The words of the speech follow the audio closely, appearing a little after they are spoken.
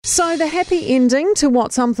So the happy ending to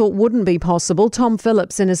what some thought wouldn't be possible. Tom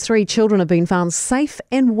Phillips and his 3 children have been found safe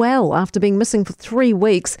and well after being missing for 3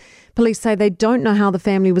 weeks. Police say they don't know how the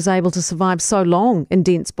family was able to survive so long in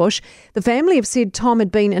dense bush. The family have said Tom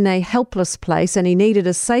had been in a helpless place and he needed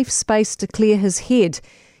a safe space to clear his head.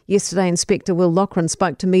 Yesterday, Inspector Will Loughran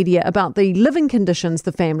spoke to media about the living conditions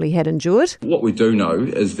the family had endured. What we do know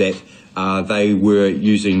is that they were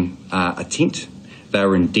using a tent. They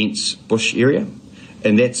were in dense bush area.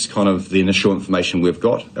 And that's kind of the initial information we've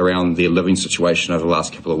got around their living situation over the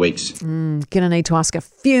last couple of weeks. Going to need to ask a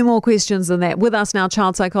few more questions than that. With us now,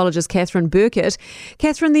 child psychologist Catherine Burkett.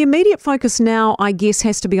 Catherine, the immediate focus now, I guess,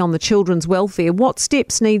 has to be on the children's welfare. What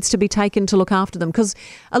steps needs to be taken to look after them? Because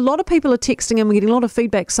a lot of people are texting and we're getting a lot of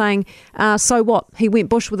feedback saying, so what? He went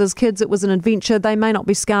bush with his kids. It was an adventure. They may not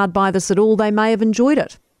be scarred by this at all. They may have enjoyed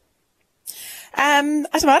it.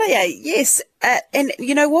 Yes. And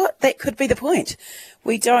you know what? That could be the point.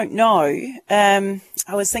 We don't know. I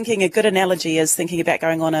was thinking a good analogy is thinking about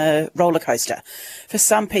going on a roller coaster. For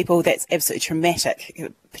some people, that's absolutely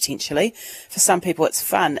traumatic, potentially. For some people, it's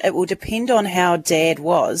fun. It will depend on how Dad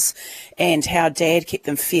was and how Dad kept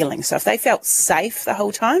them feeling. So if they felt safe the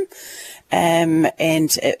whole time, and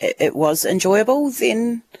it was enjoyable,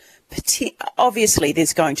 then obviously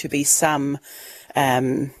there's going to be some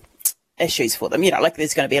issues for them, like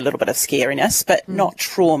there's going to be a little bit of scariness, but not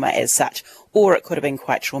trauma as such, or it could have been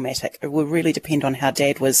quite traumatic. It will really depend on how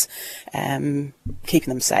Dad was keeping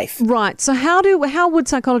them safe. Right. So how would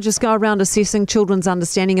psychologists go around assessing children's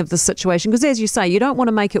understanding of the situation? Because as you say, you don't want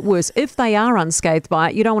to make it worse. If they are unscathed by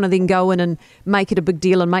it, you don't want to then go in and make it a big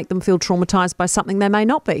deal and make them feel traumatised by something they may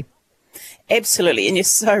not be. Absolutely, and you're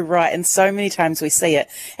so right, and so many times we see it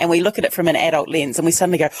and we look at it from an adult lens and we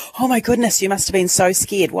suddenly go, oh my goodness, you must have been so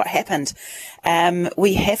scared, what happened?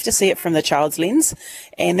 We have to see it from the child's lens,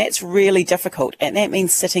 and that's really difficult, and that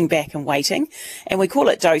means sitting back and waiting, and we call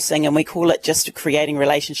it dosing and we call it just creating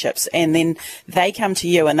relationships, and then they come to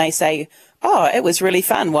you and they say, oh, it was really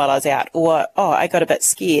fun while I was out, or oh, I got a bit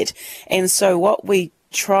scared. And so what we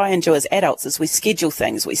try and do as adults is we schedule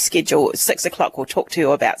things. We schedule 6 o'clock, we'll talk to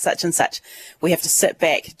you about such and such. We have to sit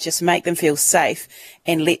back, just make them feel safe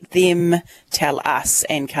and let them tell us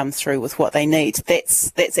and come through with what they need.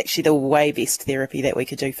 That's actually the way best therapy that we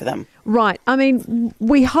could do for them. Right. I mean,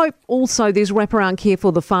 we hope also there's wraparound care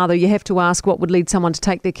for the father. You have to ask what would lead someone to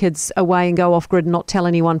take their kids away and go off grid and not tell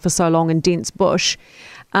anyone for so long in dense bush.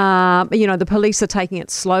 The police are taking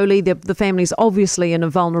it slowly. The family's obviously in a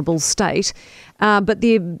vulnerable state. But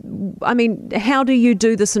how do you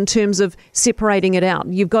do this in terms of separating it out?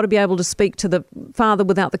 You've got to be able to speak to the father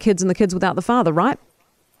without the kids and the kids without the father, right?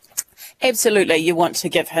 Absolutely. You want to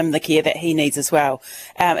give him the care that he needs as well.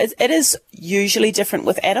 It is usually different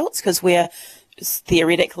with adults because we're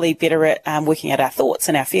theoretically better at working out our thoughts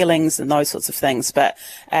and our feelings and those sorts of things, but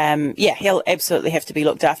he'll absolutely have to be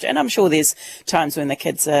looked after, and I'm sure there's times when the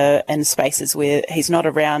kids are in spaces where he's not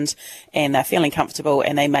around and they're feeling comfortable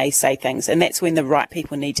and they may say things, and that's when the right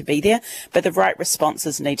people need to be there, but the right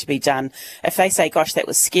responses need to be done. If they say, gosh, that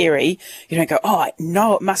was scary, you don't go, oh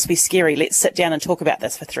no, it must be scary, let's sit down and talk about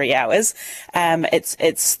this for 3 hours.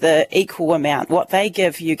 It's the equal amount. What they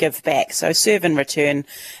give, you give back, so serve in return.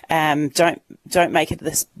 Don't make it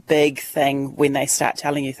this big thing when they start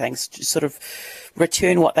telling you things. Just sort of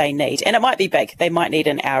return what they need. And it might be big. They might need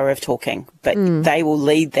an hour of talking, but they will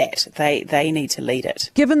lead that. They need to lead it.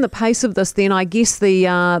 Given the pace of this, then I guess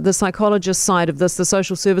the psychologist side of this, the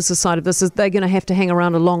social services side of this, is they're going to have to hang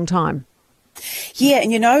around a long time. Yeah,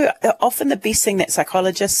 and often the best thing that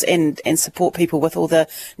psychologists and support people with all the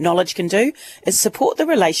knowledge can do is support the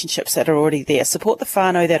relationships that are already there, support the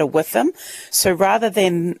whānau that are with them. So rather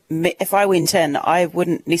than, if I went in, I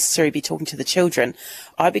wouldn't necessarily be talking to the children.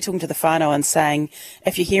 I'd be talking to the whānau and saying,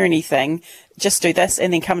 if you hear anything, just do this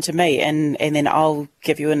and then come to me and then I'll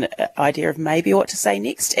give you an idea of maybe what to say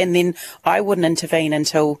next. And then I wouldn't intervene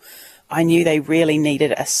until I knew they really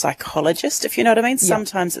needed a psychologist, if you know what I mean. Yep.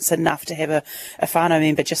 Sometimes it's enough to have a whānau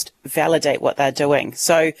member just validate what they're doing.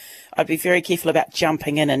 So I'd be very careful about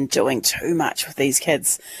jumping in and doing too much with these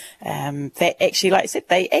kids. They actually, like I said,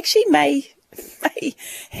 they actually may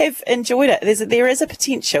have enjoyed it. There is a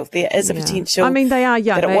potential. There is a potential. I mean, they are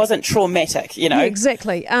young. That it wasn't traumatic, Yeah,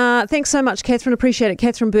 exactly. Thanks so much, Catherine. Appreciate it.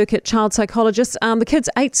 Catherine Burkett, child psychologist. The kids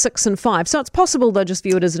 8, 6 and 5. So it's possible they'll just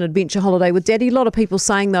view it as an adventure holiday with Daddy. A lot of people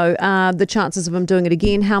saying, though, the chances of them doing it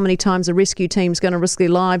again, how many times a rescue team's going to risk their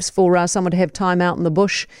lives for someone to have time out in the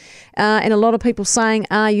bush. And a lot of people saying,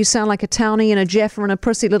 you sound like a townie and a jaffa and a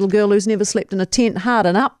prissy little girl who's never slept in a tent.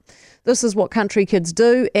 Harden up. This is what country kids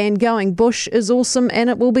do, and going bush is awesome and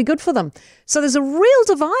it will be good for them. So there's a real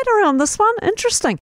divide around this one. Interesting.